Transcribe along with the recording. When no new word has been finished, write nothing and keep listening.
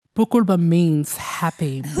Pukulba means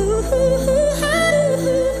happy.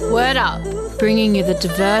 Word Up, bringing you the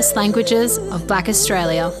diverse languages of Black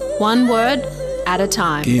Australia, one word at a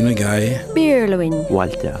time. Kinagai, Birluin,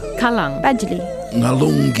 Walter, Kalang, Badjali,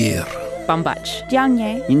 Ngalungir, Bambach,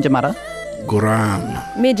 Jiangye, Injamara, Guram,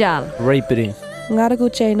 Mijal, Raipiri,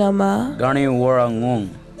 Ngaraguche Nama, Gani Warangung,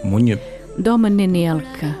 Munyip,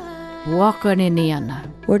 Domaninialka,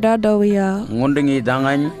 Wakaniniana, Wardadowia, Ngundingi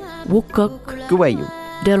Dangan, Wukuk, Kuwayu,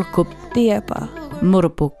 Delkup, Diepa.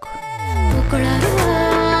 Murupuk.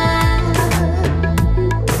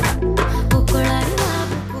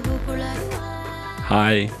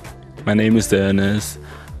 Hi, my name is Ernest.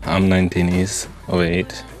 I'm 19 years of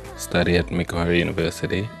age, study at Macquarie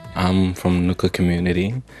University. I'm from Nuka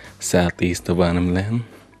community, southeast of Arnhem Land.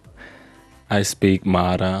 I speak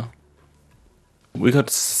Mara. We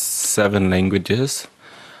got 7 languages.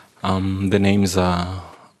 The names are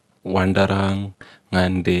Wandarang,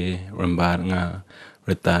 Ngande, Rambarnga,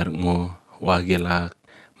 Retarngo, Wagilak,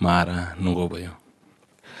 Mara, Ngoboyo.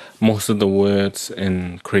 Most of the words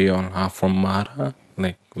in Creole are from Mara,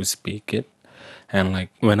 like we speak it. And like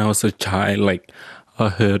when I was a child, like I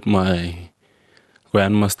heard my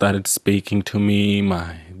grandma started speaking to me,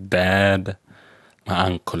 my dad, my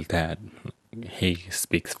uncle dad, he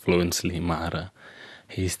speaks fluently Mara.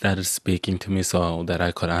 He started speaking to me so that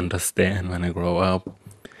I could understand when I grow up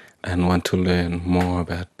and want to learn more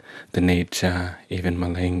about the nature, even my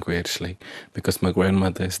language, like because my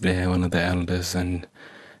grandmother is there, one of the elders, and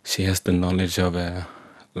she has the knowledge of a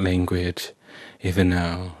language, even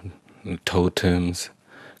now, totems,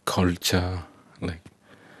 culture, like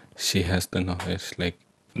she has the knowledge. Like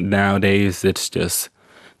nowadays, it's just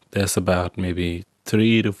there's about maybe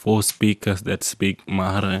 3 to 4 speakers that speak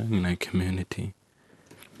Mara in our community.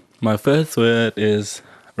 My first word is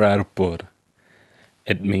Rarpur.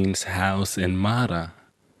 It means house in Mara.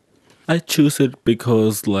 I choose it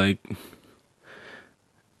because like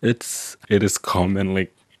it is common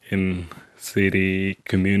like in city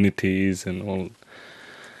communities and all.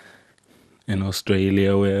 In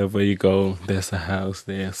Australia, wherever you go, there's a house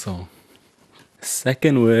there. So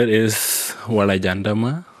second word is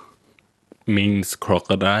Walajandama, means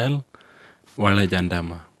crocodile.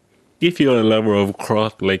 Walajandama. If you're a lover of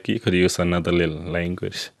croc, like you could use another little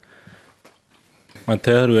language. My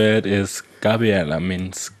third word is Gabriela,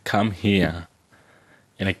 means come here.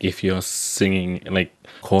 And like if you're singing, like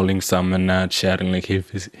calling someone out, shouting, like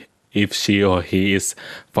if she or he is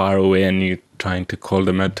far away and you're trying to call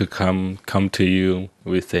them out to come to you,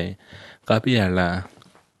 we say Gabriela.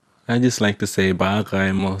 I just like to say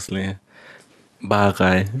Bagai mostly.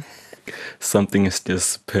 Bagai. Something is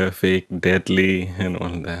just perfect, deadly, and all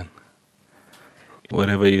that.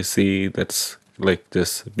 Whatever you see that's like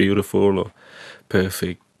just beautiful or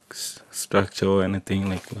perfect structure or anything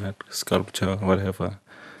like that, sculpture, whatever.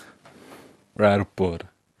 Rarpur,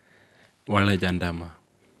 Walajandama,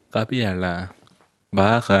 Gabriela,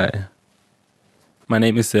 Bagai. My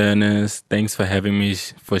name is Ernest. Thanks for having me,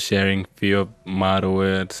 for sharing few of Mara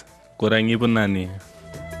words. Kurangi bunani.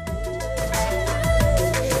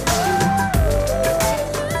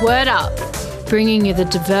 Word Up, bringing you the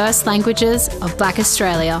diverse languages of Black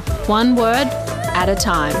Australia, one word at a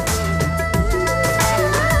time.